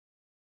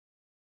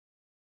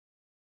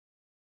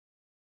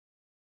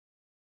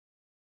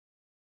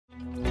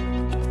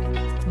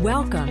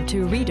Welcome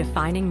to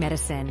Redefining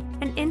Medicine,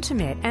 an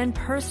intimate and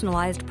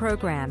personalized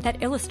program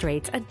that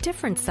illustrates a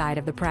different side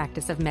of the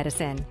practice of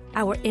medicine.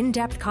 Our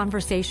in-depth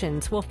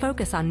conversations will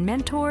focus on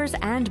mentors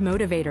and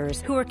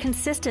motivators who are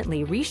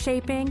consistently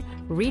reshaping,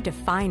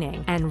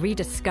 redefining, and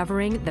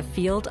rediscovering the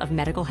field of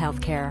medical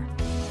health care.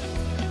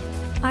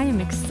 I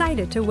am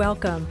excited to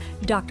welcome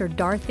Dr.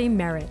 Dorothy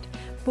Merritt,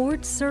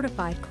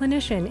 board-certified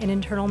clinician in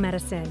internal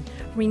medicine,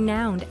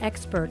 renowned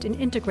expert in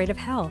integrative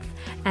health,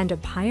 and a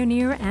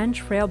pioneer and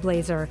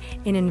trailblazer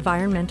in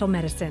environmental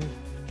medicine.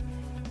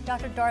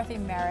 Dr. Dorothy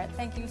Merritt,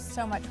 thank you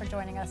so much for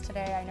joining us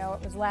today. I know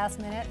it was last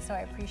minute, so I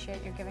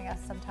appreciate you giving us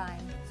some time.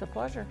 It's a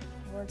pleasure.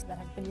 Words that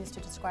have been used to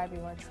describe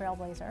you are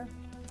trailblazer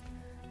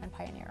and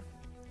pioneer.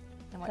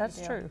 That's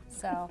true.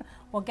 So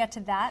we'll get to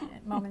that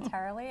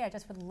momentarily. I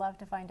just would love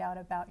to find out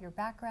about your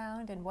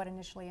background and what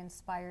initially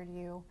inspired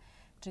you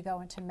to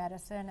go into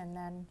medicine and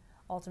then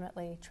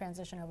ultimately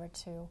transition over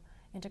to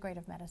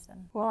integrative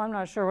medicine. Well, I'm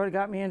not sure what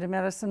got me into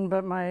medicine,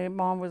 but my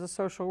mom was a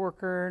social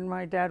worker and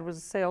my dad was a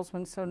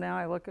salesman, so now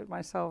I look at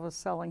myself as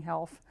selling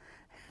health.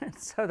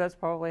 So that's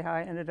probably how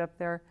I ended up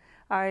there.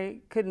 I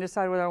couldn't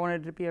decide whether I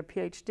wanted to be a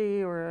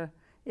PhD or a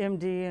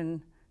MD,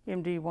 and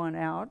MD won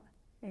out.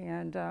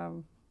 And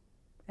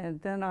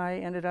then I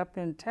ended up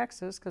in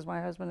Texas because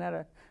my husband had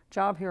a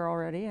job here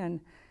already,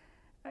 and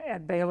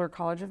at Baylor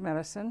College of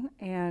Medicine,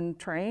 and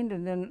trained,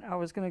 and then I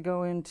was going to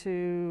go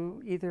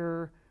into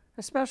either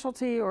a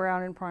specialty or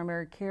out in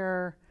primary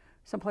care,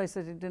 someplace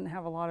that didn't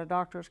have a lot of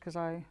doctors because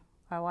I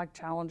like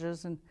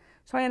challenges. And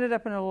so I ended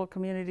up in a little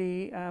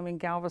community in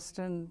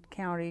Galveston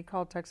County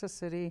called Texas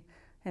City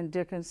and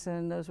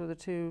Dickinson. Those were the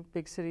two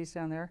big cities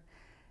down there.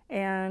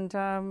 And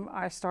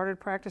I started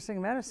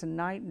practicing medicine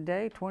night and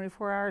day,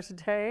 24 hours a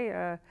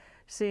day,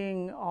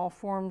 seeing all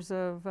forms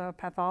of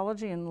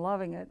pathology and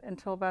loving it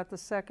until about the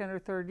second or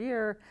third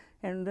year.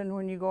 And then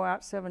when you go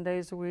out 7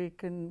 days a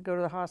week and go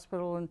to the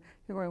hospital and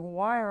you're going,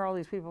 why are all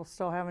these people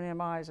still having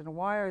MIs, and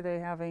why are they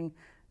having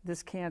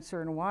this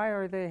cancer, and why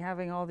are they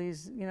having all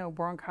these,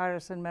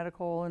 bronchitis and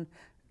medical, and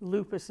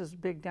lupus is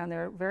big down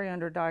there, very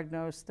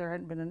underdiagnosed. There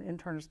hadn't been an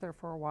internist there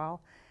for a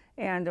while.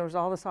 And there was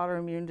all this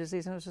autoimmune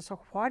disease, and it was just, so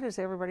why does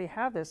everybody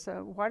have this?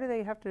 Why do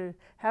they have to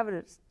have it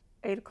at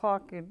 8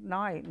 o'clock at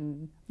night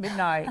and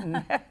midnight?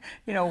 And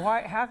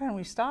why? How can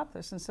we stop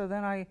this? And so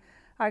then I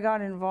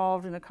got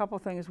involved in a couple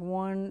of things.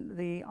 One,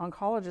 the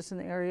oncologists in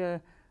the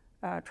area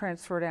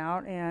transferred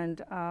out,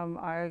 and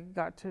I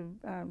got to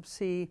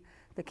see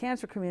the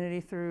cancer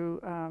community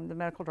through the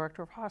medical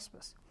director of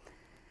hospice.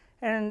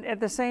 And at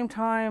the same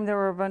time, there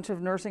were a bunch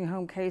of nursing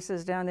home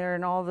cases down there,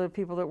 and all the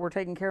people that were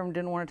taking care of them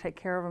didn't want to take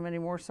care of them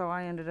anymore. So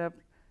I ended up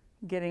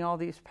getting all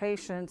these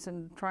patients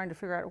and trying to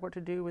figure out what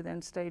to do with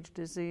end-stage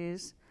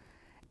disease.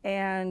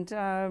 And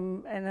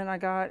then I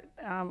got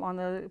on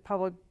the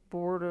public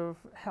board of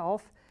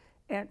health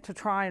to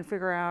try and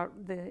figure out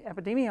the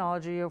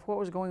epidemiology of what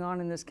was going on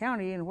in this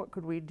county and what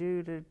could we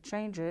do to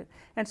change it.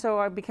 And so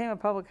I became a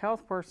public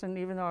health person,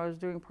 even though I was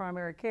doing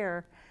primary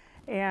care.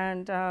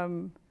 And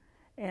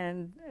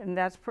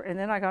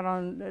then I got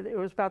on. It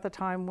was about the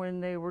time when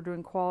they were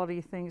doing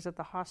quality things at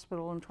the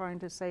hospital and trying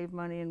to save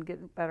money and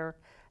get better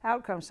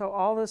outcomes. So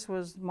all this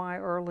was my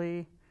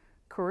early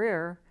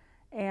career,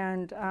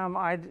 and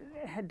I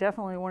had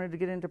definitely wanted to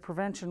get into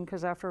prevention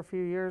because after a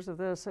few years of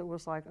this, it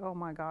was like, oh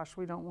my gosh,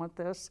 we don't want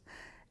this.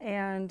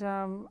 And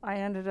I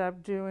ended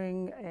up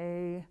doing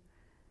a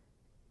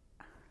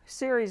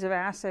series of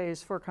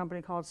assays for a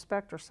company called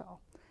SpectraCell.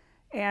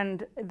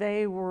 And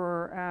they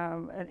were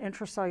an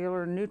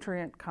intracellular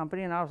nutrient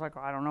company, and I was like,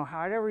 I don't know how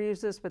I'd ever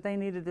use this, but they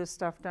needed this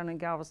stuff done in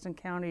Galveston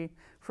County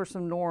for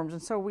some norms.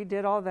 And so we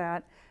did all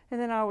that.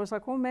 And then I was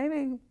like, well,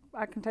 maybe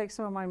I can take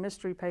some of my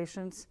mystery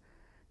patients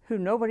who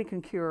nobody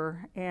can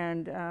cure,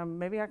 and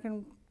maybe I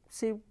can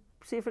see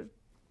if it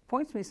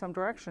points me some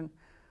direction.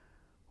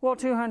 Well,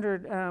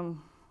 200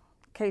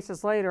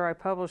 cases later, I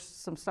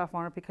published some stuff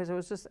on it because it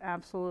was just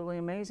absolutely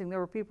amazing. There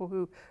were people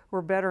who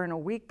were better in a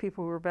week,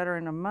 people who were better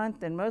in a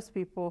month, and most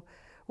people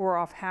were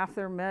off half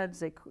their meds.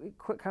 They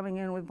quit coming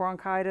in with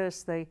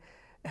bronchitis.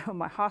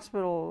 My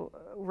hospital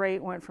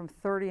rate went from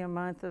 30 a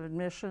month of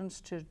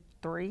admissions to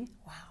 3.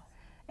 Wow.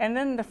 And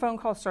then the phone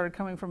calls started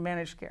coming from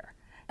managed care.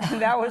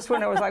 And that was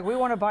when it was like, we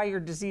want to buy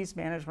your disease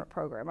management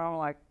program. I'm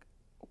like,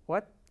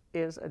 what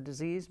is a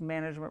disease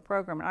management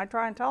program? And I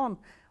try and tell them,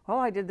 well,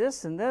 I did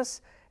this and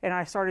this, and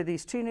I started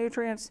these 2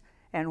 nutrients,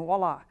 and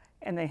voila,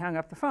 and they hung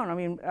up the phone. I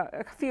mean,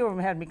 a few of them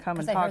had me come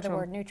and talk to them. Because they heard the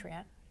word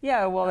nutrient.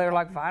 Yeah, well, they were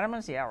like,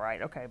 vitamins? Yeah,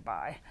 right, okay,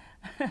 bye.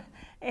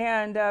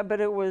 And but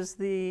it was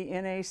the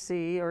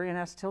NAC, or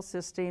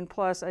N-acetylcysteine,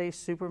 plus a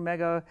super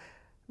mega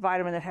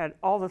vitamin that had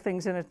all the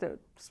things in it that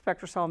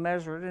SpectraCell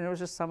measured, and it was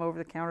just some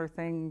over-the-counter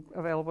thing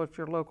available at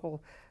your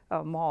local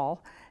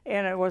mall.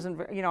 And it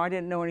wasn't, I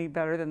didn't know any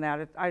better than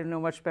that. I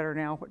know much better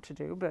now what to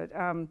do, but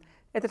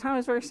at the time it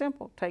was very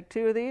simple. Take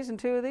 2 of these and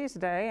 2 of these a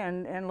day,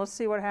 and let's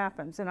see what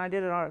happens. And I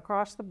did it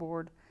across the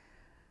board.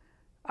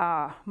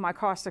 My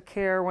cost of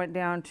care went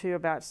down to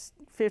about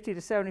 50 to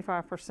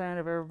 75%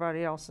 of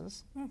everybody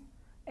else's.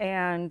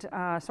 And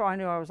so I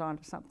knew I was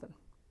onto something.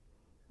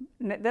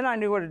 Then I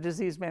knew what a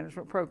disease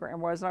management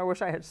program was, and I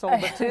wish I had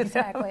sold it to them.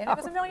 Exactly, and it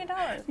was $1 million.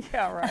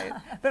 Yeah, right.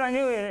 But I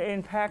knew it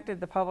impacted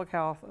the public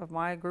health of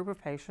my group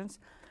of patients.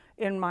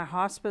 In my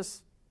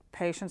hospice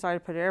patients, I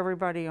put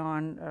everybody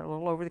on a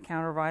little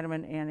over-the-counter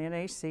vitamin and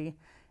NAC.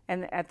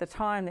 And at the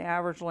time, the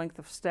average length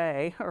of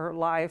stay or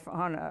life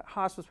on a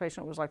hospice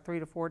patient was like 3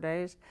 to 4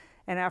 days.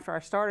 And after I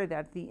started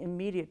that, the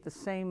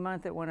same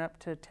month, it went up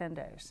to 10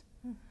 days.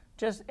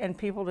 And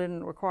people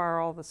didn't require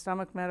all the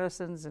stomach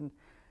medicines.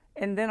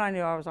 And then I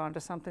knew I was onto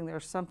something.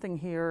 There's something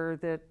here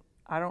that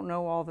I don't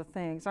know all the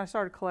things. I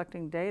started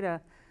collecting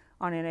data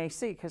on NAC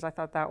because I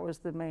thought that was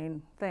the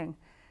main thing.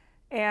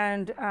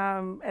 And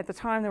at the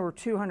time, there were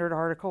 200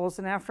 articles.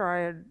 And after I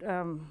had,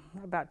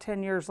 about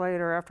 10 years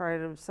later, after I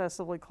had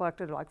obsessively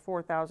collected like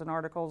 4,000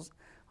 articles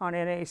on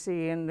NAC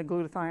and the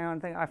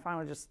glutathione thing, I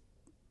finally just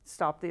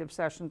stopped the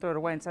obsession, threw it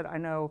away, and said, I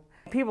know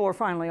people are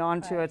finally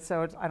onto it,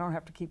 so I don't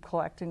have to keep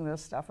collecting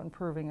this stuff and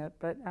proving it.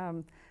 But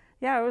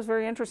yeah, it was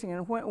very interesting.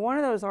 And one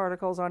of those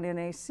articles on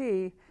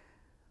NAC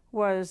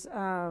was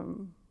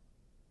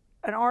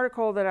an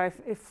article that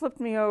it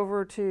flipped me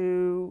over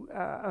to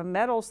a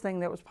metals thing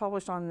that was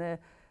published on the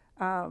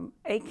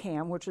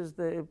ACAM, which is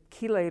the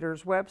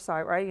chelator's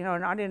website, right? You know,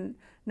 and I didn't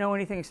know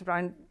anything except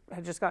I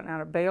had just gotten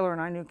out of Baylor,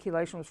 and I knew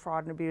chelation was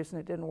fraud and abuse,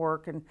 and it didn't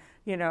work, and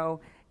you know.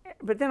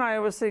 But then I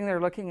was sitting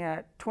there looking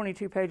at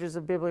 22 pages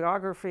of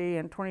bibliography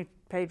and 20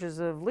 pages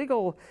of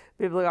legal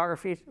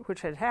bibliography,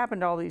 which had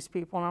happened to all these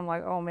people, and I'm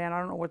like, oh man, I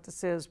don't know what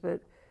this is, but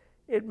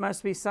it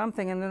must be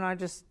something. And then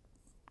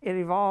it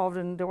evolved,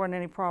 and there wasn't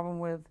any problem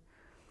with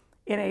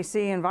NAC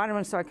and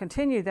vitamins, so I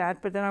continued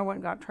that, but then I went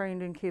and got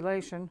trained in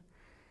chelation.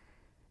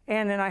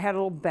 And then I had a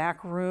little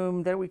back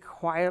room that we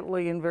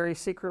quietly and very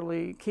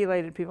secretly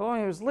chelated people. I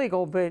mean, it was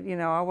legal, but you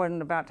know, I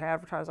wasn't about to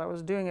advertise I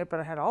was doing it, but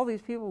I had all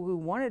these people who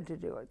wanted to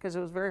do it because it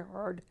was very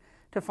hard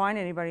to find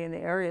anybody in the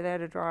area. They had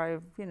to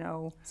drive, you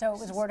know. So it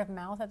was word of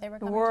mouth that they were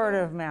coming Word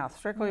to? of mouth,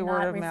 strictly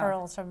word of mouth. Not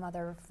referrals from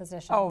other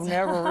physicians? Oh,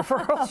 never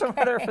referrals from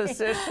other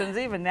physicians.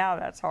 Even now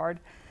that's hard.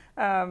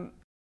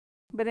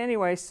 But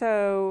anyway,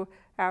 so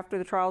after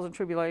the trials and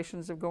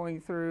tribulations of going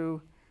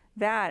through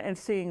that and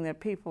seeing that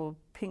people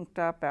pinked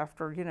up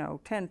after, you know,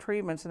 10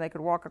 treatments and they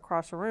could walk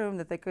across a room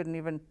that they couldn't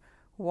even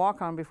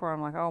walk on before,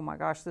 I'm like, oh my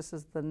gosh, this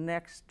is the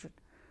next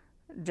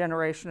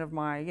generation of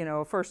my, you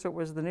know, first it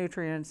was the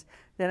nutrients,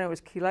 then it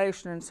was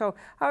chelation. And so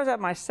I was at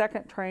my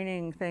second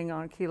training thing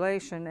on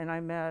chelation, and I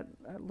met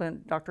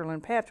Dr.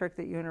 Lynn Patrick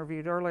that you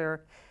interviewed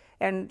earlier.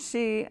 And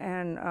she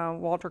and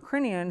Walter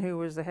Crinian, who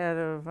was the head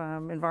of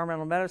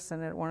environmental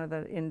medicine at one of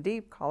the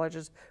in-deep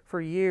colleges for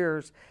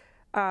years,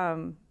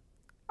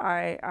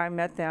 I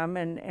met them,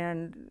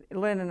 and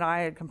Lynn and I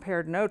had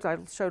compared notes. I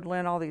showed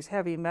Lynn all these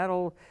heavy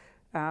metal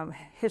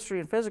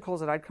history and physicals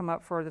that I'd come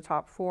up for the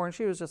top 4, and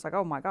she was just like,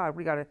 oh my God,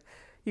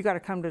 you got to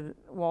come to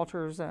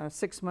Walter's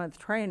 6-month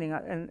training.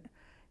 And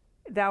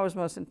that was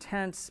the most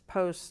intense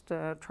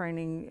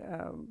post-training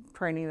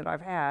training that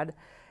I've had.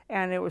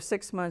 And it was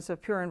 6 months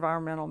of pure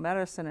environmental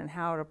medicine and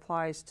how it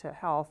applies to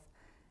health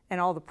and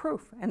all the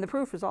proof. And the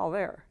proof is all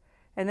there.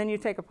 And then you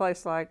take a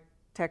place like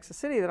Texas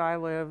City that I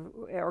live,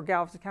 or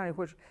Galveston County,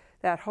 which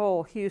that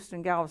whole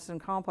Houston-Galveston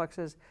complex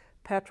is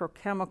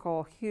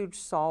petrochemical, huge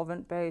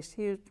solvent-based,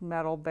 huge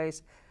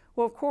metal-based.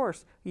 Well, of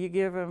course, you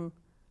give them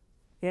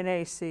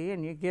NAC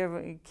and you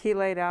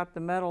chelate out the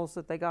metals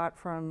that they got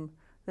from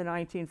the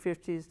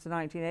 1950s to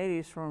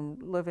 1980s from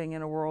living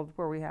in a world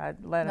where we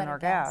had lead in our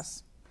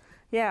gas.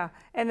 Yeah,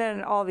 and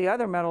then all the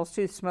other metals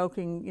too,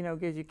 smoking, you know,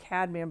 gives you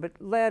cadmium, but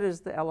lead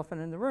is the elephant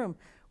in the room.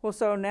 Well,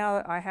 so now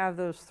that I have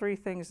those 3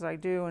 things that I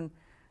do, and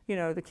you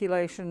know, the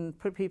chelation,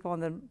 put people on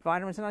the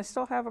vitamins, and I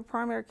still have a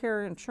primary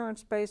care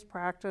insurance-based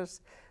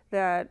practice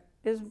that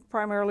is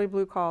primarily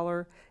blue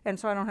collar, and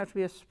so I don't have to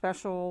be a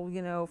special,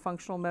 you know,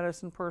 functional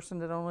medicine person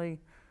that only,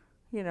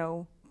 you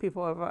know,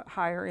 people of a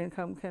higher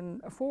income can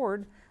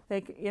afford.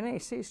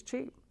 NAC is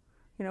cheap,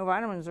 you know,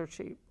 vitamins are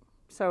cheap.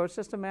 So it's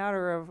just a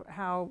matter of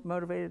how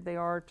motivated they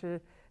are to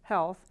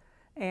health,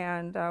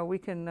 and we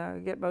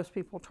can get most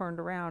people turned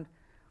around.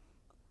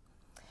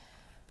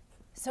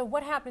 So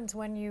what happens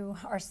when you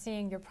are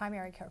seeing your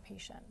primary care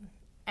patient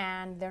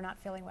and they're not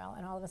feeling well,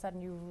 and all of a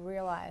sudden you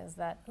realize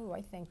that, oh,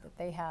 I think that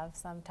they have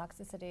some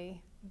toxicity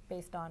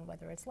based on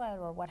whether it's lead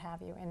or what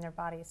have you in their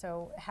body.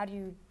 So how do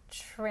you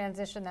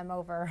transition them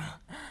over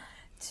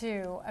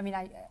to, I mean,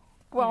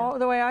 Well,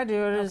 the way I do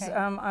it is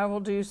I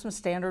will do some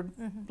standard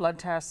blood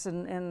tests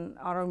and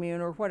autoimmune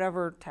or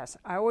whatever tests.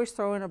 I always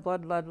throw in a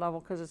blood lead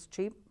level because it's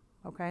cheap,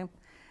 okay?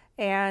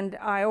 And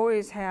I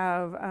always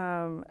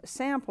have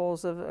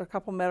samples of a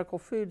couple medical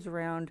foods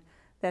around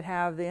that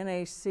have the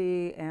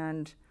NAC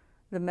and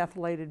the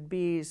methylated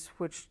Bs,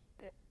 which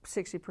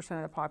 60%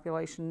 of the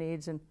population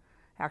needs. And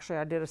actually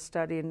I did a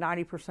study and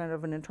 90%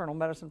 of an internal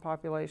medicine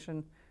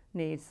population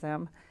needs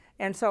them.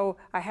 And so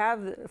I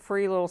have the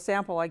free little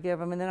sample I give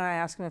them, and then I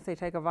ask them if they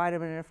take a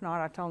vitamin, and if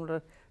not, I tell them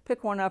to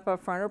pick one up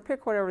front or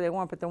pick whatever they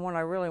want, but the one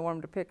I really want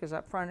them to pick is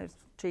up front. It's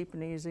cheap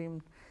and easy.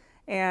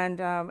 And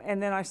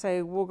then I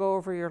say, we'll go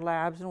over your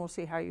labs and we'll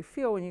see how you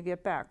feel when you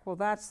get back. Well,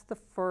 that's the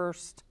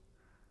first,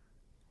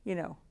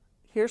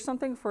 here's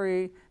something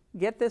free,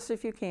 get this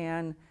if you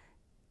can,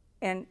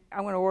 and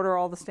I'm going to order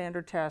all the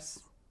standard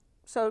tests.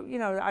 So,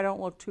 I don't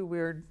look too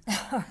weird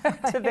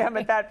to them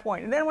at that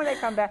point. And then when they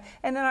come back,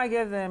 and then I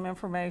give them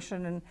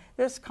information. And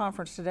this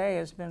conference today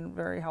has been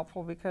very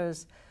helpful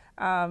because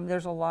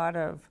there's a lot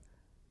of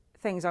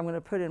things I'm going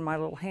to put in my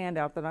little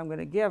handout that I'm going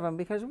to give them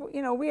because,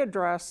 we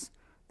address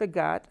the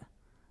gut,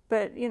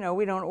 but,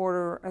 we don't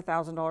order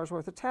 $1,000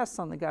 worth of tests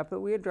on the gut,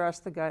 but we address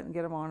the gut and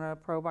get them on a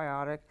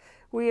probiotic.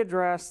 We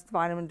address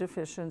vitamin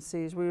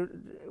deficiencies.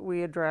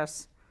 We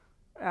address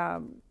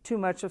too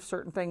much of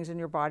certain things in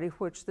your body,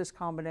 which this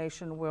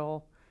combination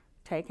will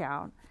take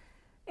out.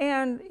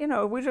 And,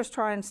 we just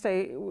try and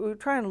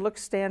look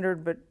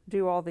standard, but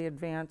do all the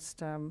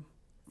advanced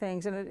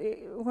things.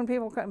 And when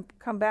people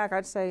come back,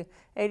 I'd say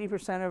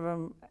 80% of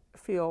them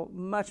feel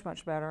much,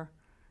 much better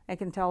and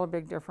can tell a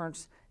big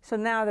difference. So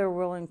now they're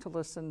willing to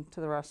listen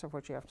to the rest of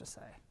what you have to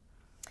say.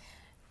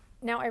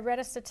 Now, I read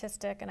a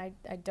statistic, and I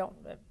don't,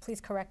 please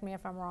correct me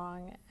if I'm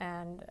wrong,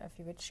 and if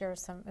you would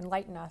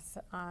enlighten us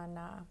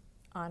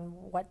on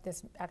what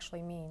this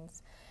actually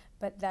means,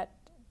 but that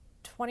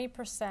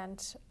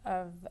 20%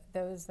 of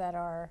those that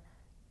are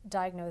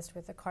diagnosed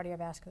with a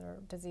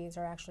cardiovascular disease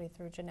are actually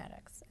through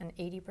genetics, and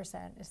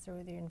 80% is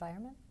through the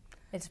environment?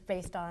 It's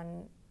based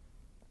on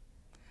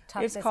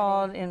toxicity? It's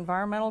called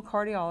environmental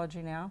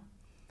cardiology now,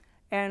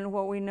 and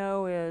what we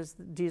know is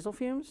diesel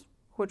fumes,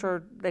 which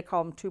they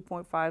call them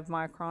 2.5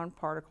 micron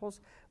particles,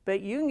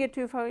 but you can get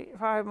 2.5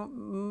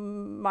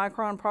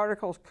 micron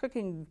particles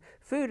cooking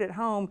food at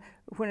home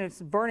when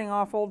it's burning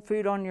off old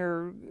food on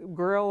your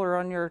grill or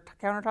on your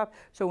countertop.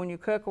 So when you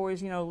cook,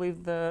 always,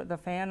 leave the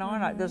fan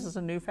on. This is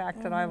a new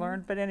fact that I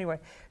learned, but anyway.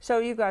 So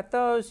you've got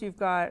those, you've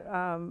got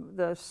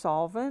the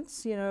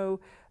solvents, you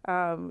go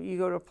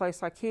to a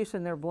place like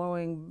Houston, they're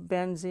blowing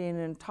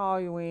benzene and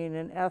toluene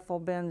and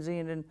ethyl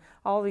benzene and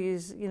all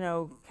these,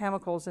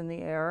 chemicals in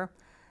the air.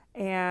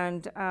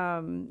 And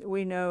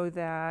we know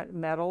that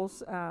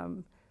metals,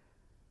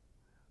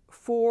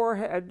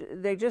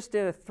 they just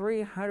did a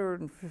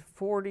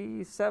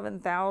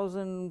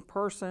 347,000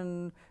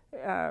 person,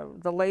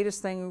 the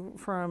latest thing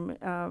from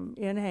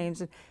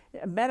NHANES,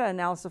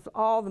 meta-analysis of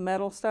all the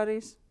metal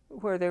studies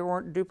where there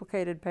weren't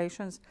duplicated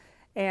patients.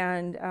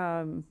 And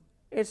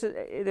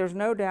there's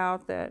no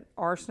doubt that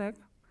arsenic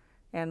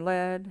and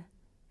lead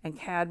and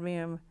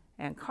cadmium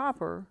and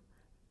copper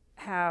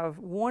have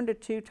 1 to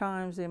 2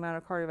 times the amount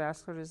of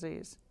cardiovascular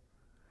disease.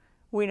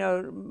 We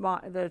know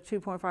the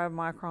 2.5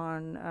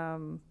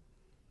 micron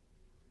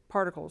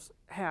particles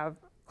have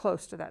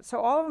close to that. So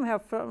all of them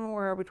have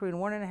somewhere between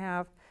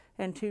 1.5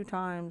 and 2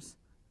 times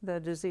the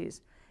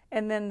disease.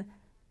 And then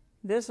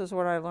this is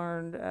what I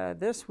learned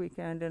this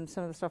weekend, and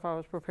some of the stuff I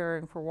was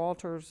preparing for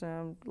Walter's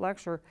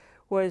lecture,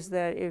 was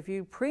that if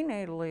you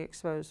prenatally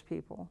expose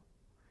people,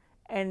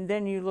 and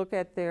then you look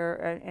at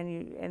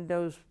and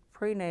those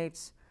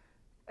prenates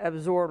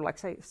absorb, like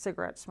say,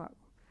 cigarette smoke.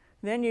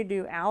 Then you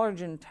do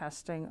allergen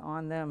testing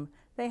on them.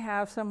 They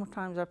have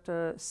sometimes up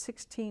to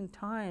 16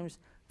 times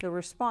the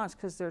response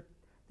because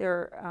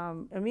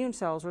their immune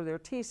cells or their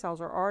T cells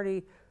are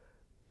already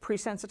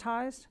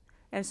pre-sensitized.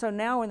 And so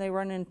now when they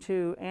run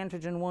into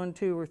antigen 1,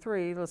 2, or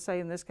 3, let's say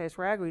in this case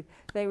ragweed,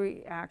 they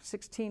react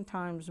 16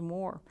 times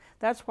more.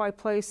 That's why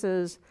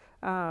places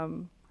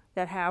that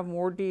have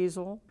more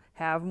diesel,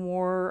 have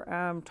more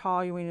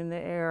toluene in the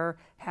air,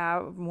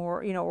 have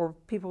more, or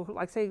people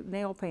like, say,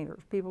 nail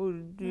painters, people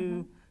who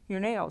do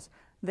your nails,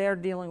 they're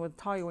dealing with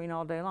toluene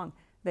all day long.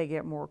 They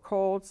get more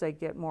colds, they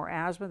get more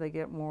asthma, they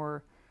get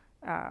more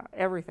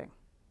everything.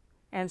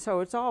 And so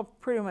it's all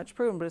pretty much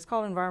proven, but it's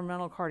called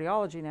environmental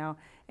cardiology now.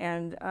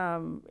 And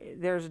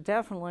there's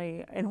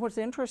definitely, and what's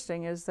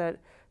interesting is that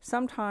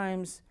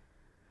sometimes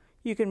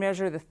you can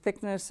measure the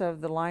thickness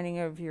of the lining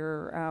of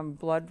your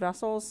blood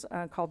vessels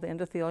called the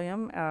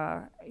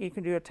endothelium. You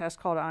can do a test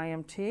called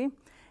IMT,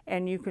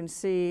 and you can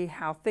see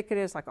how thick it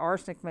is. Like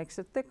arsenic makes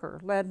it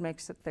thicker, lead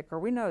makes it thicker.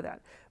 We know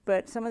that.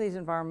 But some of these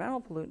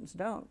environmental pollutants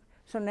don't.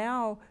 So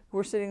now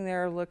we're sitting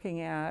there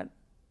looking at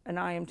an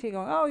IMT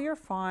going, oh, you're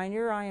fine,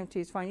 your IMT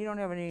is fine, you don't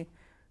have any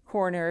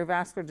coronary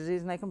vascular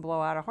disease, and they can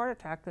blow out a heart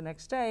attack the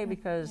next day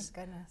because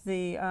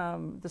the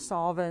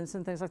solvents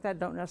and things like that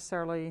don't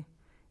necessarily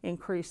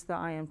increase the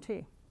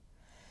IMT.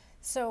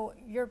 So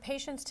your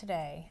patients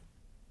today,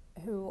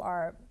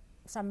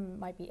 some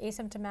might be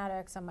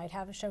asymptomatic, some might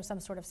show some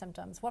sort of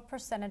symptoms. What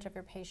percentage of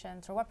your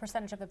patients, or what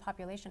percentage of the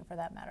population for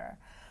that matter,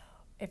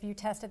 if you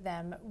tested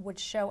them, would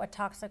show a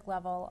toxic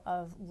level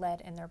of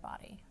lead in their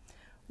body?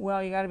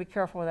 Well, you got to be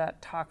careful with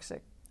that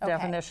toxic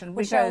definition.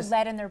 Would show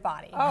lead in their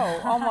body. Oh,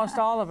 almost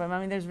all of them. I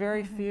mean, there's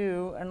very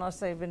few,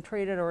 unless they've been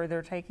treated or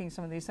they're taking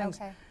some of these things.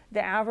 Okay.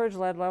 The average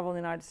lead level in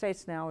the United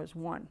States now is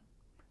 1.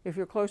 If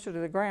you're closer to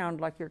the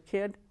ground, like your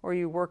kid, or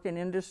you work in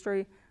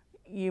industry,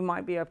 you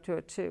might be up to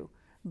a 2.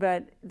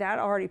 But that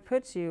already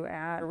puts you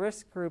at a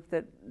risk group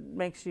that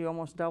makes you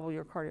almost double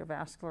your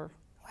cardiovascular.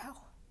 Wow.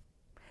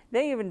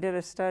 They even did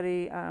a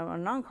study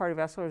on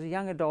non-cardiovascular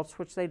young adults,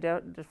 which they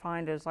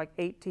defined as like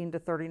 18 to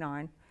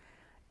 39.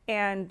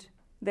 And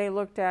they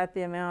looked at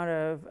the amount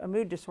of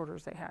mood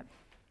disorders they had.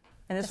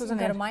 And this was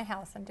go to my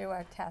house and do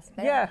a test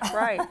there. Yeah,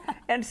 right.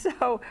 And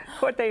so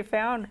what they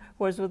found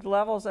was with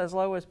levels as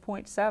low as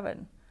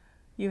 0.7,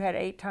 you had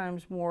 8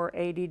 times more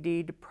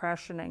ADD,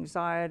 depression,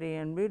 anxiety,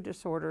 and mood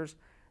disorders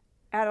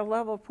at a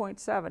level of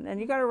 0.7.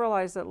 And you got to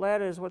realize that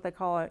lead is what they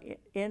call an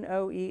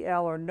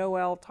NOEL or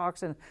NOEL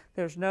toxin.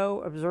 There's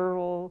no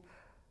observable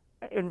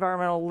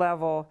environmental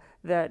level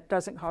that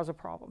doesn't cause a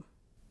problem.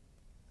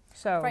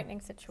 So frightening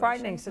situation.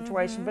 Frightening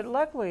situation. But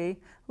luckily,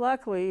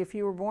 if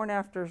you were born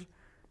after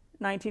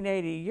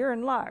 1980, you're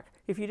in luck.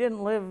 If you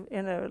didn't live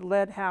in a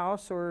lead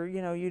house or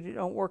you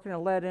don't work in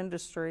a lead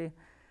industry,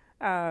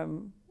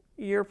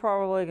 you're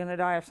probably going to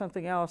die of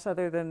something else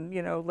other than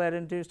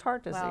lead-induced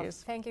heart disease. Well,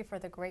 thank you for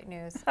the great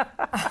news.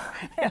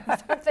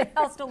 Something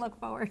else to look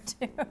forward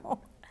to,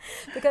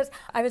 because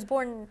I was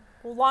born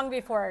long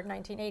before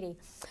 1980.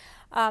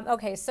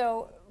 Okay,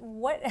 so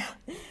what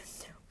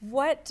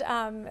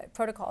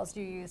protocols do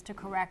you use to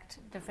correct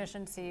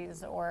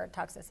deficiencies or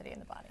toxicity in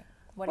the body?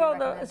 What do you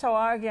recommend? So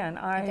I in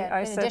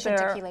addition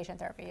to chelation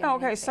therapy.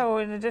 Okay, so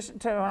in addition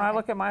to, when I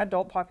look at my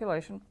adult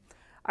population,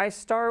 I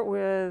start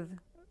with,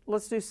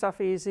 let's do stuff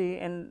easy,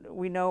 and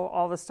we know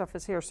all this stuff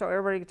is here. So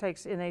everybody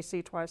takes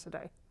NAC twice a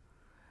day.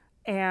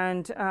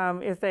 And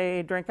if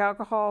they drink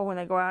alcohol, when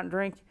they go out and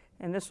drink,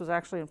 and this was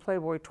actually in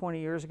Playboy 20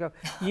 years ago,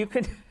 you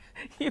can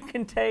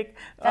take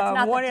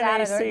one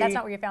NAC. That's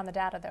not where you found the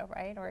data, though,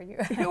 right? Or you?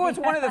 It was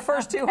one of the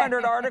first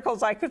 200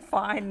 articles I could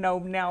find. No,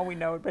 now we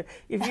know it. But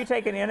if you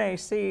take an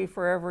NAC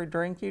for every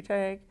drink you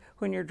take,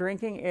 when you're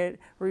drinking, it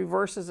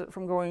reverses it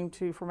from going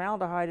to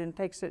formaldehyde and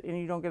takes it, and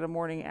you don't get a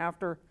morning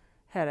after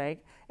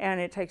headache, and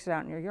it takes it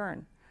out in your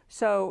urine.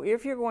 So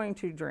if you're going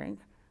to drink,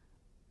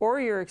 or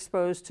you're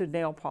exposed to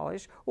nail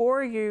polish,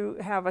 or you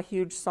have a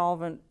huge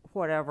solvent,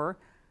 whatever,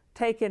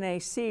 take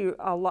NAC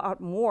a lot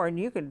more, and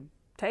you can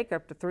take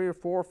up to 3 or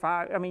 4 or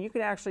 5. I mean, you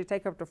can actually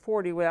take up to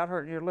 40 without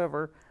hurting your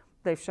liver,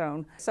 they've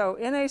shown. So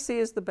NAC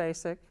is the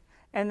basic,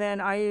 and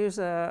then I use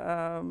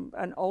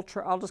an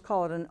ultra, I'll just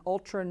call it an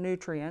ultra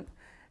nutrient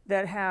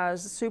that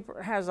has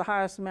the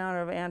highest amount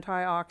of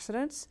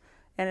antioxidants,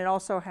 and it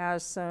also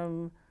has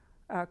some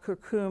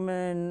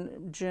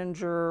curcumin,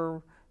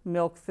 ginger,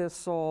 milk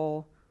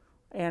thistle,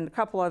 and a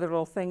couple other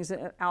little things,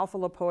 alpha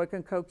lipoic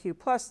and CoQ,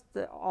 plus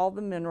all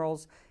the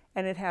minerals,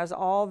 and it has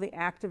all the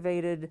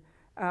activated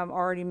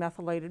already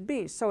methylated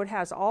Bs. So it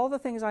has all the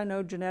things I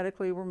know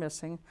genetically we're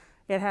missing.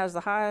 It has the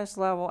highest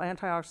level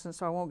antioxidants,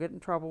 so I won't get in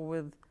trouble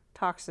with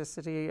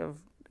toxicity of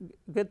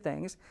good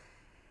things.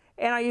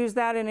 And I use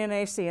that in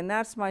NAC, and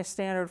that's my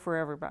standard for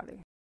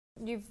everybody.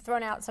 You've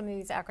thrown out some of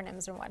these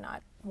acronyms and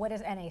whatnot. What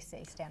does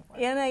NAC stand for?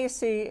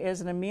 NAC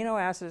is an amino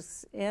acid,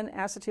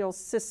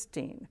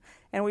 N-acetylcysteine.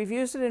 And we've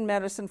used it in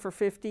medicine for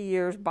 50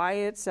 years by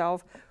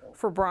itself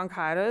for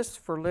bronchitis,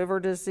 for liver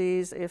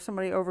disease. If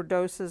somebody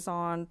overdoses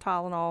on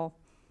Tylenol,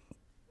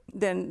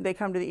 then they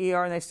come to the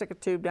ER and they stick a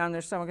tube down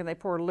their stomach and they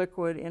pour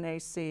liquid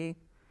NAC.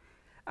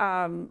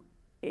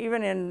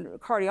 Even in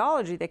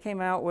cardiology, they came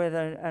out with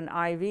an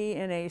IV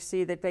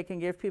NAC that they can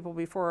give people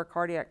before a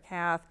cardiac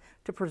cath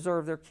to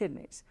preserve their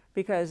kidneys.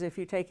 Because if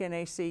you take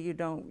NAC,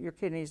 your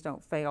kidneys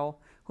don't fail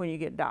when you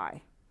get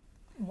dye.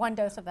 One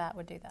dose of that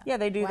would do that? Yeah,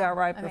 they do that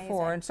right amazing.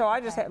 before. And so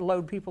I just had to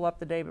load people up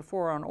the day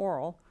before on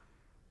oral.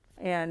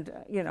 And,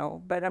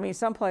 but I mean,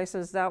 some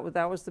places that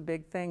was the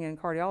big thing in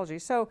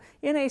cardiology. So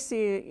NAC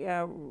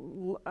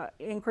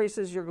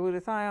increases your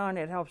glutathione.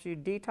 It helps you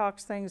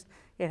detox things.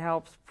 It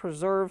helps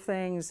preserve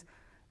things.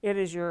 It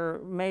is your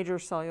major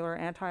cellular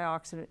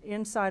antioxidant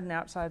inside and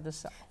outside the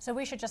cell. So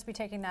we should just be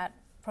taking that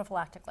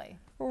prophylactically?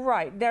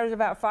 Right. There's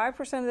about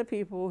 5% of the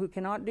people who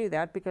cannot do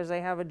that because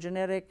they have a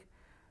genetic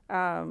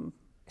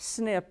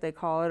SNP, they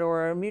call it,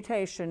 or a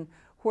mutation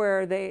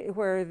where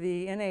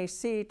the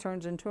NAC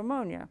turns into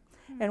ammonia.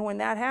 Mm-hmm. And when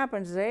that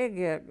happens,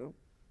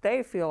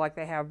 they feel like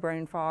they have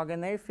brain fog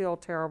and they feel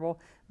terrible.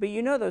 But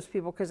you know those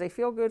people because they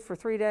feel good for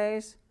 3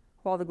 days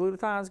while the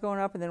glutathione's going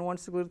up, and then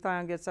once the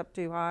glutathione gets up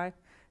too high,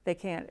 they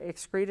can't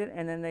excrete it,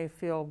 and then they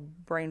feel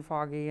brain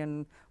foggy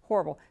and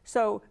horrible.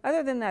 So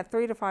other than that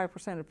 3 to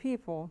 5% of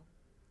people,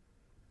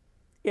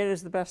 it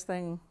is the best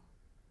thing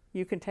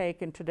you can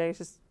take in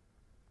today's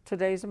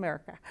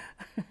America.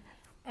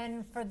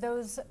 And for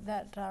those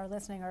that are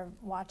listening or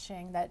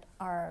watching that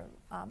are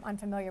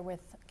unfamiliar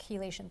with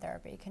chelation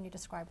therapy, can you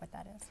describe what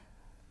that is?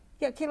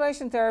 Yeah,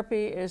 chelation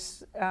therapy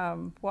is,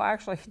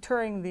 actually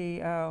during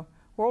the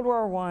World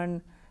War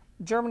I,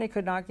 Germany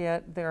could not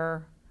get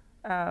their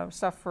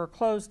stuff for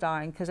clothes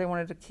dyeing because they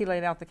wanted to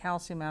chelate out the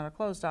calcium out of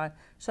clothes dye.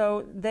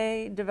 So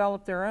they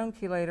developed their own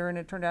chelator, and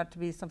it turned out to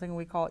be something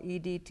we call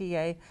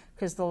EDTA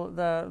because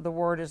the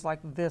word is like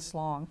this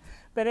long.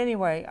 But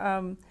anyway,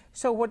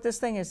 so what this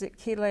thing is, it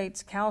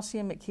chelates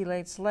calcium, it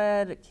chelates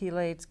lead, it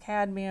chelates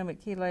cadmium,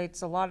 it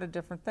chelates a lot of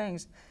different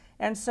things.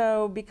 And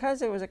so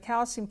because it was a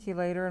calcium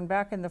chelator, and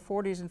back in the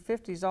 40s and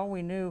 50s, all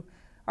we knew,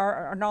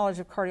 our knowledge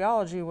of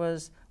cardiology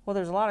was Well,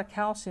 there's a lot of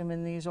calcium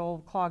in these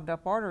old clogged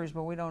up arteries,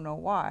 but we don't know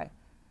why.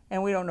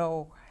 And we don't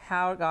know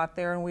how it got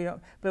there,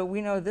 but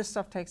we know this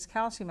stuff takes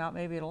calcium out,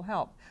 maybe it'll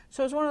help.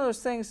 So it's one of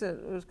those things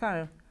that was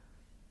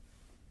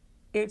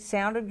it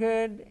sounded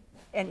good,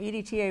 and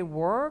EDTA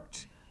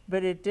worked,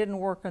 but it didn't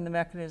work on the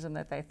mechanism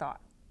that they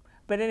thought.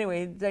 But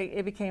anyway,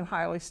 it became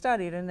highly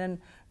studied, and then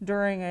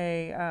during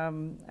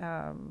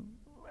a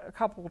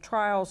couple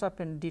trials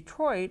up in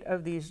Detroit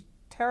of these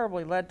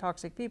terribly lead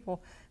toxic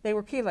people, they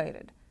were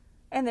chelated.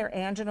 And their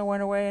angina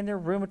went away, and their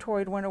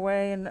rheumatoid went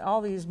away, and all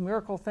these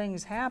miracle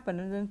things happened,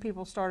 and then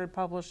people started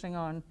publishing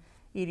on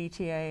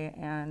EDTA.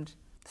 And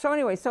so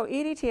anyway, so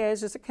EDTA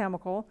is just a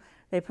chemical.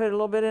 They put a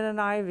little bit in an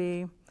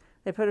IV.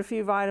 They put a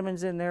few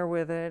vitamins in there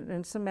with it,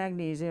 and some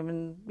magnesium,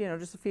 and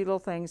just a few little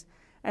things.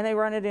 And they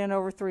run it in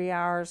over 3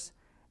 hours,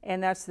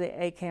 and that's the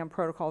ACAM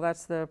protocol.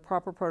 That's the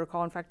proper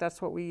protocol. In fact,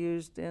 that's what we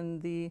used in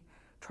the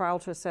trial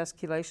to assess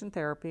chelation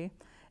therapy.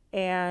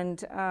 And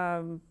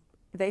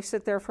they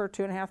sit there for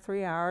 2.5,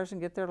 3 hours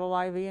and get their little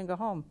IV and go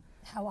home.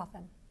 How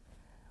often?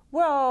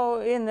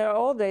 Well, in the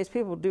old days,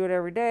 people do it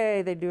every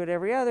day. They do it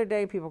every other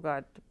day. People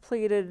got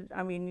depleted.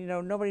 I mean,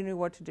 nobody knew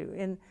what to do.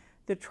 In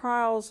the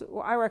trials,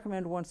 I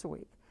recommend once a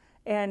week.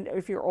 And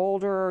if you're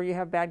older or you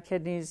have bad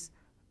kidneys,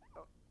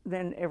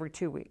 then every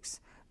 2 weeks.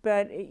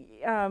 But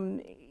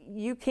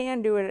you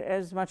can do it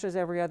as much as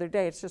every other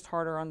day. It's just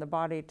harder on the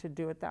body to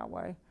do it that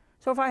way.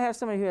 So if I have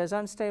somebody who has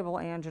unstable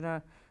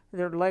angina,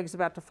 their leg's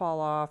about to fall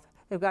off,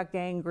 they've got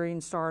gangrene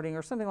starting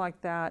or something like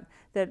that,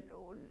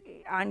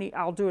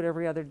 I'll do it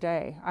every other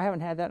day. I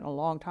haven't had that in a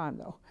long time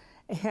though,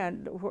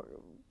 and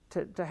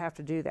to have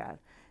to do that.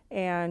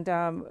 And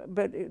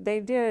but they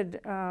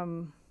did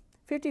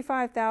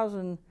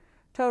 55,000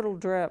 total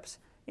drips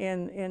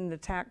in the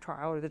TACT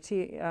trial, or the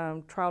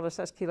trial to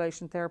assess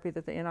chelation therapy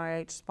that the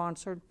NIH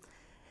sponsored,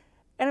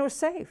 and it was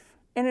safe.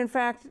 And in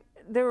fact,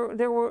 there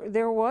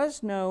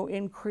was no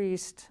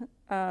increased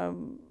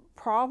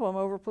problem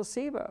over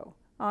placebo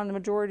on the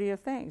majority of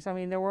things. I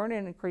mean, there weren't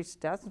any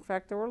increased deaths. In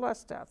fact, there were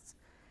less deaths.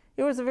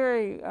 It was a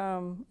very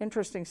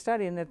interesting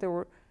study in that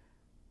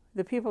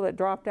the people that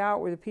dropped out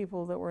were the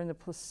people that were in the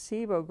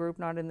placebo group,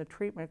 not in the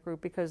treatment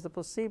group, because the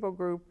placebo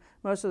group,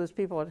 most of those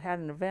people had had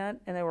an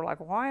event, and they were like,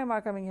 why am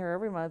I coming here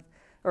every month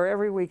or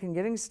every week and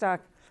getting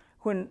stuck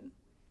when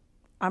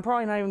I'm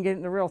probably not even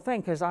getting the real thing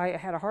because I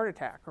had a heart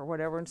attack or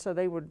whatever, and so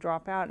they would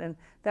drop out, and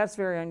that's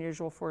very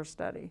unusual for a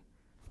study.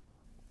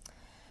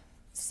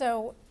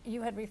 So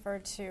you had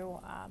referred to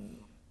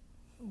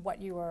what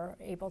you were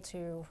able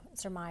to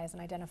surmise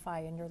and identify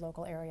in your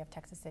local area of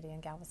Texas City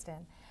and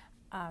Galveston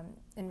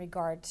in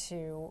regard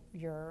to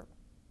your,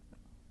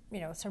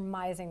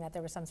 surmising that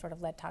there was some sort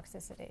of lead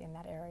toxicity in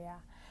that area.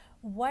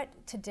 What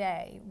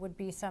today would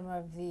be some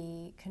of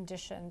the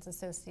conditions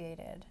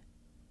associated,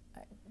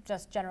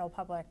 just general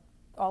public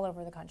all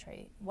over the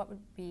country, what would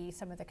be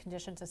some of the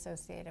conditions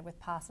associated with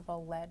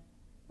possible lead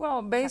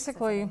Well,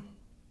 basically,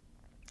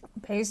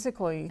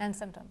 and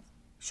symptoms?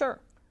 Sure.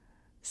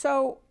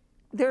 So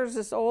there's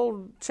this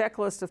old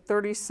checklist of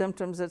 30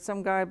 symptoms that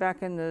some guy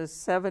back in the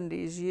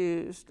 70s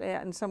used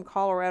in some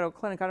Colorado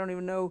clinic. I don't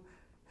even know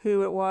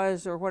who it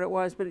was or what it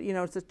was, but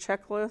it's a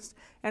checklist.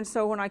 And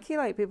so when I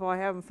chelate people, I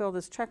have them fill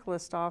this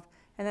checklist off,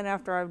 and then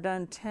after I've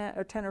done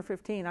 10 or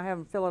 15, I have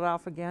them fill it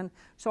off again.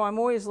 So I'm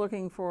always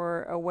looking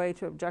for a way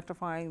to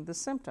objectifying the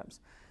symptoms.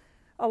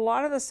 A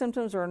lot of the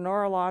symptoms are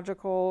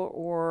neurological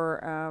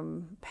or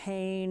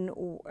pain.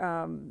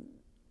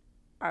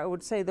 I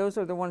would say those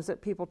are the ones that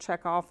people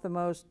check off the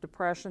most,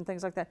 depression,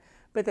 things like that.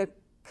 But the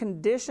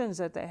conditions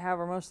that they have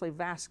are mostly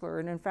vascular.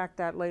 And in fact,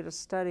 that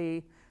latest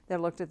study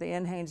that looked at the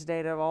NHANES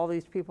data of all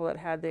these people that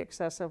had the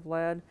excessive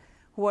lead,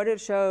 what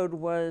it showed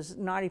was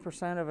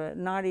 90% of it,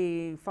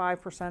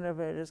 95%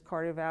 of it is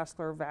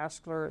cardiovascular,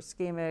 vascular,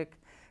 ischemic,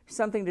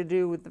 something to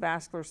do with the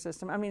vascular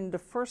system. I mean, the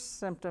first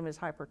symptom is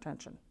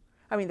hypertension.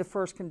 The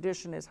first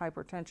condition is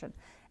hypertension.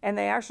 And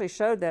they actually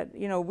showed that,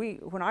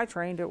 when I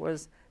trained, it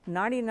was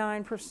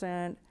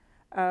 99%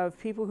 of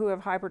people who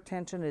have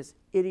hypertension is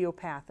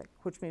idiopathic,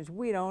 which means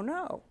we don't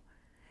know.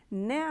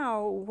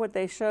 Now, what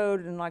they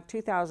showed in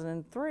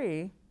 2003,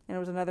 and it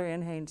was another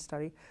NHANES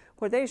study,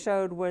 what they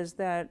showed was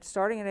that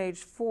starting at age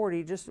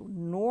 40, just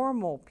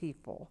normal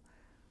people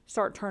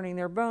start turning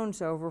their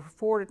bones over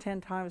 4 to 10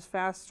 times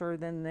faster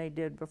than they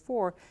did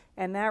before,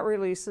 and that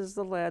releases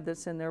the lead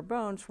that's in their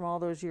bones from all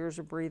those years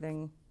of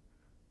breathing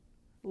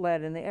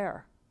lead in the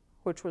air,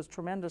 which was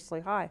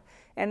tremendously high.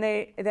 And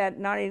that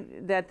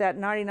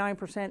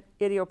 99%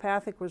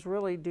 idiopathic was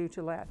really due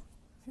to lead.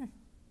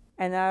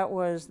 And that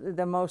was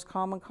the most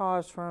common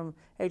cause from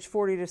age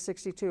 40 to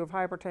 62 of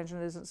hypertension.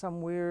 It isn't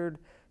some weird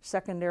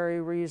secondary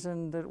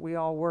reason that we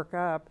all work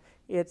up.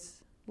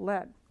 It's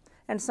lead.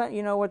 And so,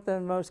 what the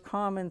most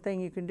common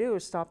thing you can do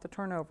is stop the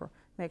turnover.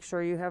 Make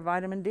sure you have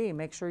vitamin D.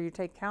 Make sure you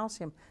take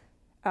calcium.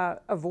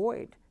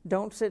 Avoid.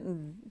 Don't sit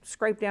and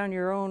scrape down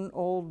your own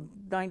old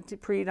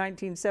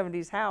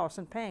pre-1970s house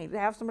and paint.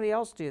 Have somebody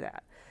else do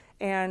that.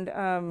 And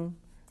or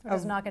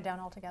just knock it down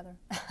altogether.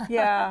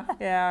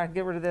 yeah,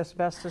 get rid of the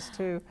asbestos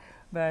too.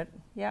 But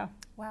yeah.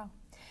 Wow.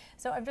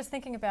 So I'm just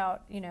thinking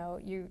about,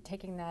 you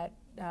taking that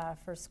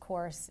first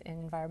course in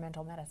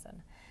environmental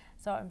medicine.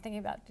 So I'm thinking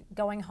about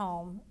going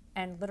home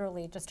and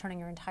literally just turning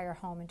your entire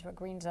home into a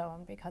green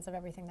zone because of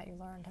everything that you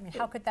learned. I mean,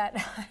 how could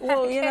that?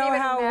 Well, you know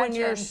how imagine. When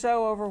you're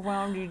so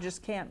overwhelmed, you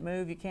just can't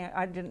move.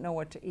 I didn't know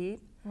what to eat.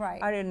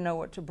 Right. I didn't know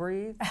what to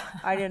breathe.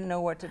 I didn't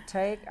know what to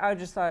take. I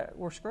just thought,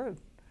 we're screwed.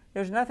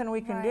 There's nothing we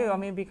can do. I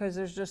mean, because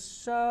there's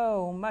just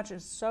so much.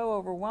 It's so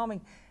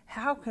overwhelming.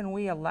 How can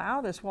we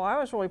allow this? Well, I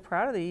was really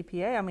proud of the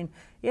EPA. I mean,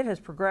 it has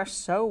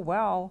progressed so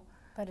well.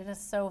 But it is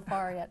so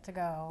far yet to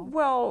go.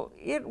 Well,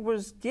 it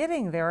was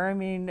getting there. I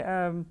mean,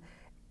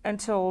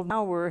 until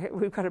now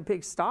we've got a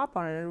big stop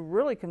on it. It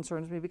really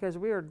concerns me because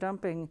we are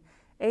dumping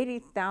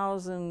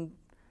 80,000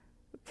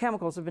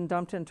 chemicals have been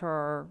dumped into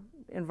our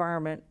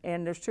environment,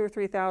 and there's 2,000 or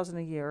 3,000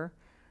 a year.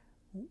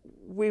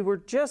 We were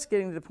just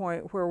getting to the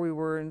point where we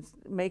were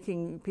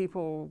making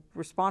people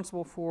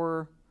responsible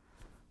for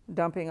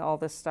dumping all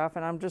this stuff,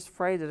 and I'm just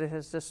afraid that it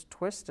has just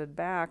twisted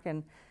back.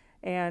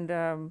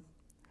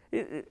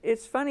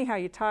 It's funny how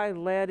you tie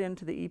lead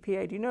into the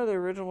EPA. Do you know the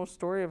original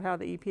story of how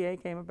the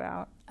EPA came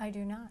about? I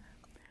do not.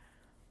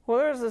 Well,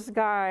 there's this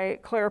guy,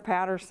 Claire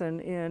Patterson,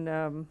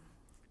 and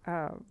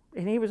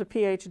he was a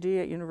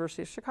PhD at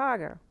University of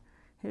Chicago.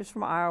 He was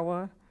from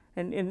Iowa,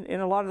 and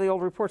in a lot of the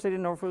old reports, they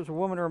didn't know if it was a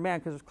woman or a man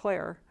because it was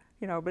Claire.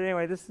 But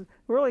anyway, this is a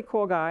really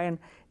cool guy,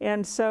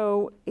 and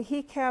so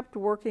he kept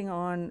working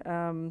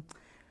on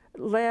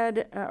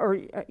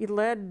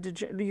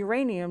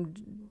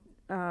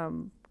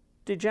uranium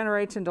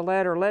degenerates into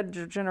lead, or lead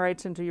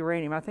degenerates into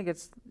uranium. I think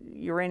it's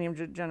uranium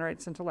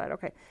degenerates into lead.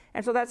 Okay,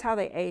 and so that's how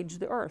they age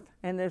the Earth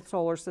and the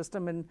solar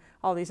system and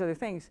all these other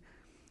things.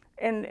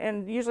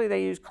 And usually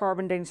they use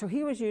carbon dating. So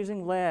he was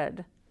using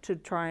lead to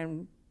try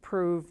and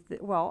prove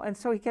that, and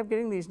so he kept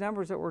getting these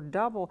numbers that were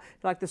double,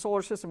 like the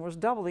solar system was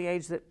double the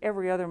age that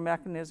every other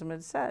mechanism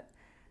had set.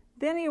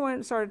 Then he went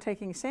and started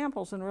taking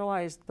samples and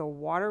realized the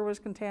water was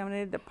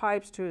contaminated, the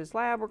pipes to his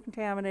lab were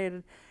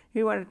contaminated.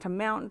 He went to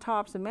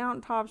mountaintops, the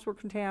mountaintops were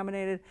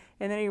contaminated,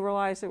 and then he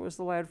realized it was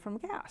the lead from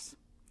gas.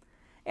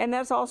 And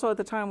that's also at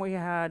the time we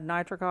had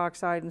nitric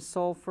oxide and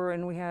sulfur,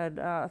 and we had,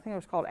 I think it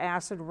was called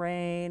acid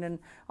rain, and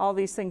all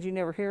these things you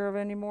never hear of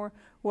anymore.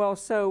 Well,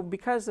 so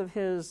because of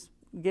his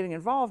getting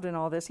involved in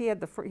all this, he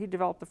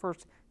developed the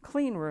first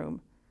clean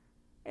room,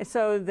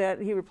 so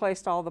that he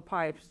replaced all the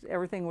pipes.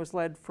 Everything was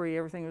lead-free,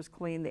 everything was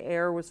clean, the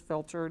air was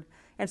filtered,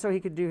 and so he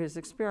could do his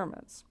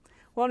experiments.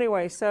 Well,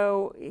 anyway,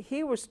 so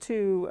he was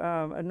too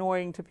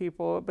annoying to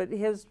people, but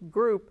his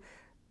group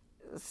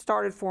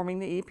started forming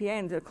the EPA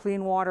and the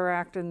Clean Water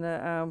Act and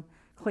the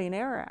Clean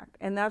Air Act.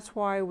 And that's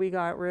why we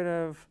got rid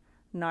of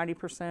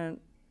 90%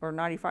 or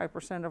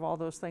 95% of all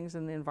those things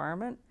in the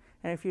environment.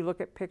 And if you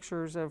look at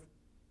pictures of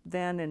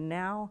then and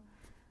now,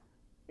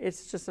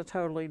 it's just a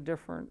totally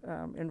different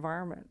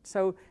environment.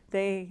 So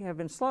they have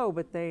been slow,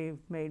 but they've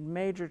made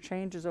major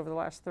changes over the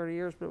last 30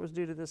 years, but it was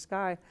due to this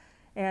guy.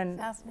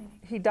 And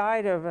he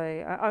died of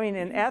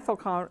an ethyl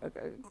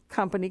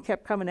company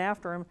kept coming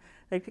after him.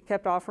 They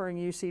kept offering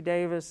UC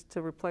Davis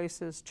to replace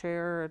his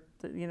chair.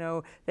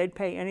 They'd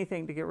pay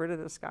anything to get rid of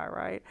this guy,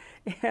 right?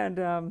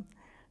 And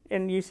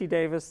UC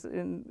Davis,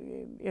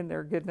 in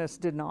their goodness,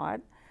 did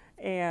not.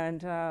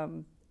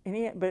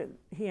 But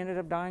he ended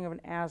up dying of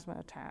an asthma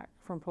attack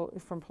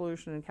from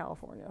pollution in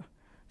California.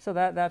 So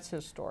that's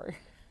his story.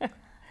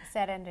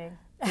 Sad ending.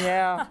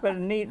 Yeah, but a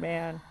neat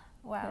man.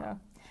 Wow. Yeah.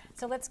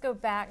 So let's go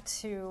back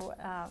to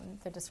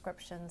the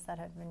descriptions that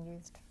have been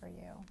used for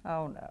you.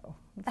 Oh no,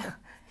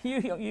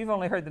 you've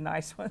only heard the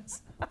nice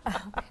ones.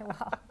 Okay,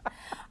 well,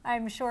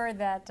 I'm sure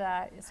that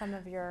some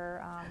of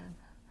your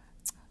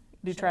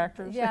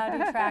detractors.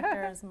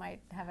 Detractors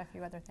might have a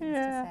few other things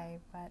to say,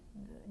 but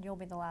you'll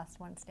be the last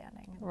one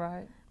standing.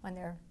 Right. When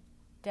they're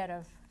dead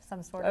of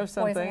some sort of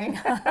something. Poisoning.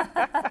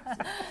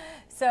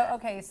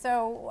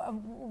 So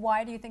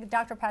why do you think,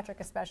 Dr. Patrick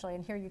especially,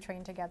 and here you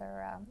trained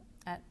together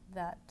at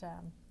that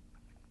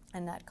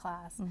in that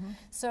class. Mm-hmm.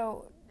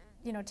 So,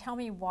 tell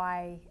me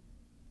why.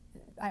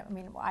 I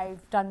mean,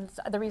 I've done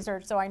the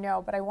research, so I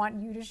know, but I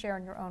want you to share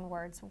in your own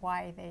words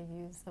why they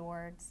use the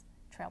words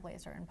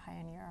trailblazer and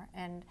pioneer.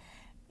 And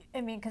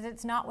I mean, because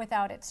it's not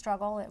without its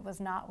struggle, it was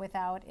not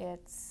without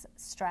its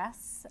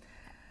stress.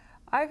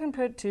 I can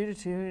put 2 to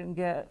 2 and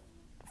get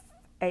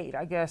 8,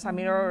 I guess. Mm-hmm. I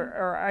mean,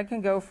 or I can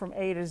go from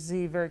A to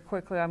Z very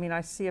quickly. I mean, I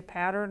see a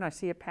pattern,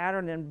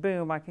 and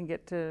boom, I can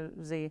get to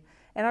Z.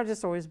 And I've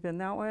just always been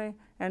that way.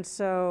 And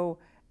so,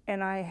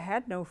 I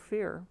had no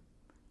fear.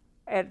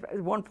 At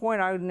one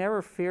point, I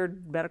never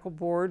feared medical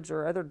boards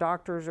or other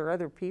doctors or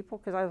other people,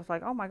 because I was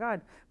like, oh my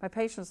God, my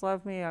patients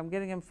love me. I'm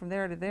getting them from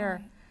there to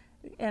there.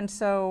 Right. And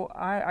so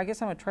I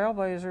guess I'm a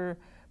trailblazer.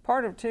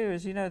 Part of it, too,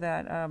 is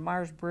that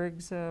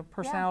Myers-Briggs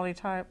personality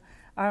type.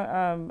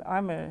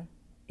 I'm a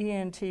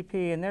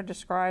ENTP, and they're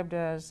described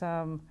as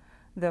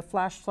the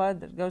flash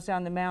flood that goes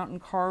down the mountain,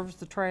 carves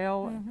the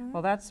trail. Mm-hmm.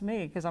 Well, that's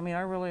me, because I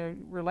really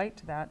relate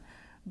to that.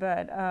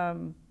 But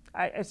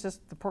it's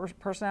just the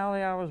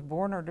personality I was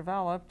born or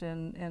developed,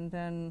 and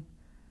then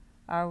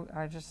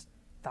I just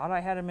thought I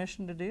had a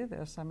mission to do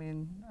this. I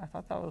mean, I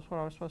thought that was what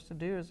I was supposed to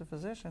do as a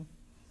physician.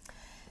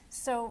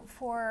 So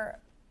for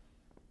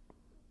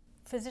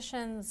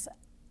physicians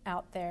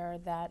out there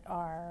that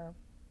are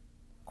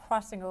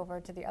crossing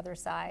over to the other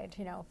side,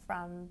 you know,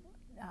 from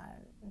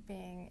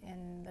being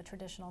in the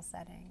traditional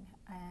setting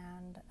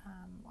and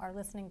are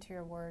listening to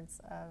your words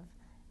of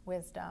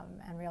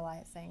wisdom and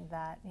realizing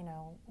that, you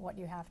know, what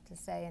you have to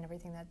say and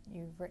everything that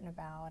you've written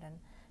about and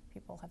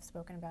people have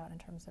spoken about in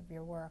terms of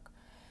your work,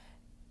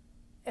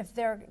 if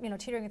they're, you know,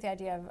 teetering at the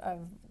idea of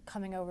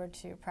coming over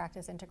to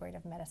practice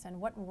integrative medicine,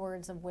 what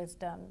words of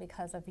wisdom,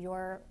 because of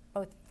your,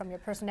 both from your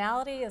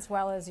personality as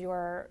well as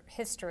your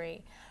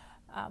history,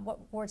 what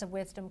words of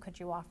wisdom could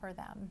you offer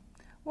them?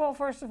 Well,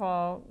 first of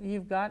all,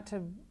 you've got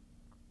to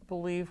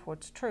believe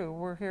what's true.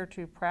 We're here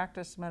to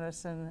practice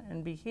medicine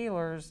and be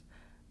healers,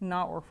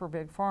 not work for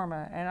Big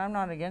Pharma. And I'm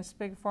not against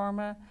Big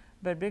Pharma,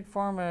 but Big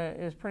Pharma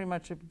is pretty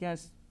much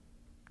against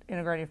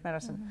integrative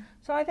medicine. Mm-hmm.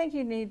 So I think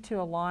you need to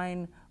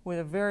align with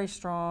a very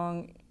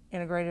strong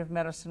integrative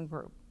medicine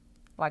group,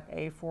 like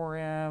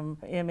A4M,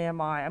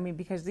 MMI. I mean,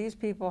 because these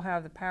people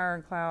have the power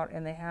and clout,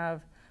 and they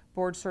have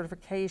board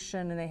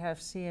certification, and they have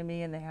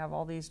CME, and they have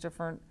all these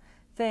different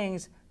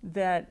things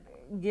that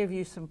give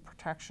you some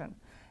protection.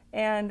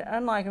 And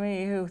unlike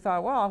me, who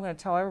thought, well, I'm going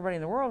to tell everybody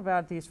in the world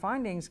about these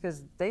findings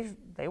because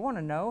they want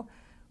to know,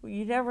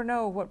 you never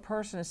know what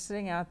person is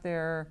sitting out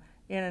there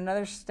in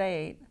another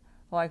state,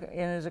 like,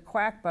 and is a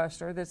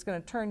quackbuster that's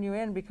going to turn you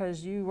in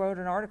because you wrote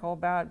an article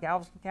about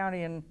Galveston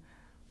County and,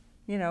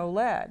 you know,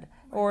 lead,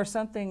 or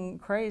something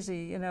crazy,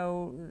 you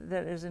know,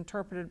 that is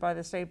interpreted by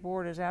the state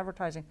board as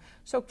advertising.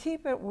 So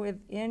keep it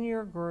within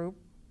your group,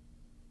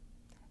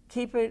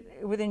 keep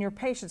it within your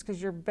patients,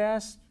 because your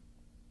best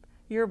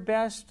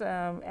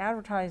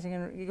advertising,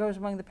 and it goes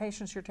among the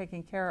patients you're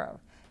taking care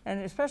of.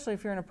 And especially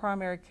if you're in a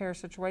primary care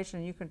situation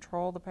and you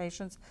control the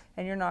patients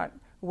and you're not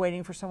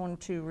waiting for someone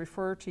to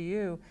refer to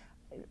you,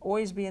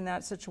 always be in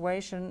that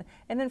situation,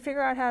 and then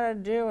figure out how to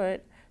do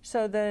it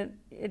so that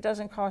it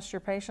doesn't cost your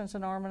patients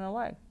an arm and a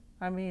leg.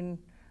 I mean,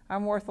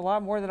 I'm worth a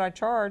lot more than I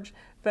charge,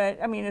 but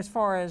I mean, as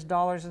far as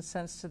dollars and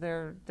cents to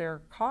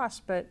their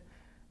costs, but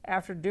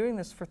after doing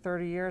this for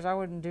 30 years, I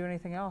wouldn't do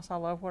anything else. I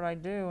love what I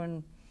do,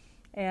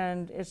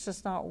 and it's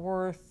just not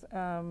worth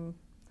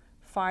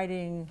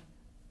fighting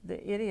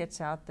the idiots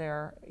out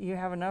there. You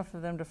have enough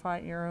of them to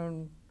fight in your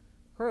own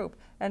group.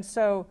 And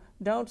so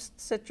don't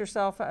sit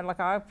yourself, like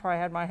I've probably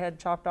had my head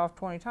chopped off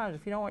 20 times.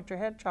 If you don't want your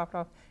head chopped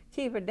off,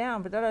 keep it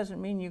down, but that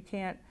doesn't mean you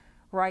can't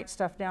write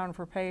stuff down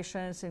for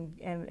patients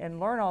and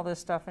learn all this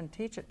stuff and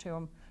teach it to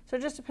them. So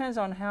it just depends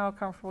on how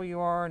comfortable you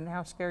are and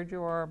how scared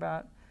you are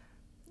about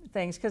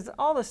things, because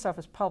all this stuff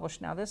is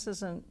published now. This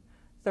isn't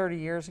 30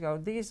 years ago.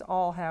 These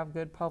all have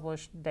good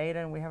published data,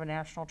 and we have a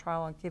national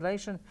trial on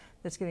chelation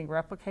that's getting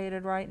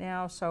replicated right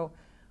now. So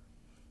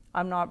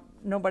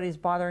nobody's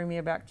bothering me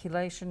about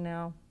chelation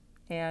now.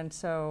 And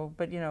so,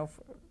 but you know,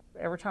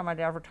 every time I'd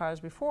advertise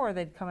before,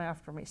 they'd come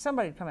after me.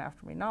 Somebody'd come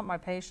after me, not my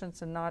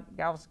patients and not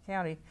Galveston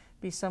County,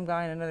 be some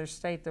guy in another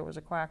state that was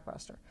a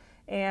quackbuster.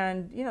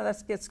 And you know,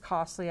 that gets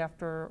costly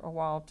after a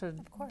while to.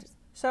 Of course.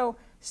 So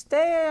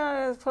stay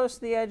as close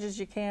to the edge as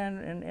you can,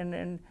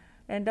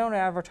 and don't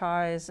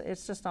advertise.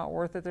 It's just not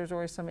worth it. There's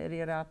always some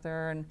idiot out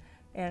there, and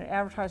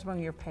advertise among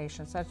your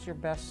patients. That's your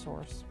best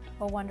source.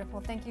 Well, wonderful.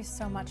 Thank you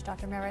so much,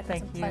 Dr. Merritt.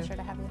 Thank you. It's a pleasure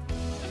to have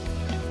you.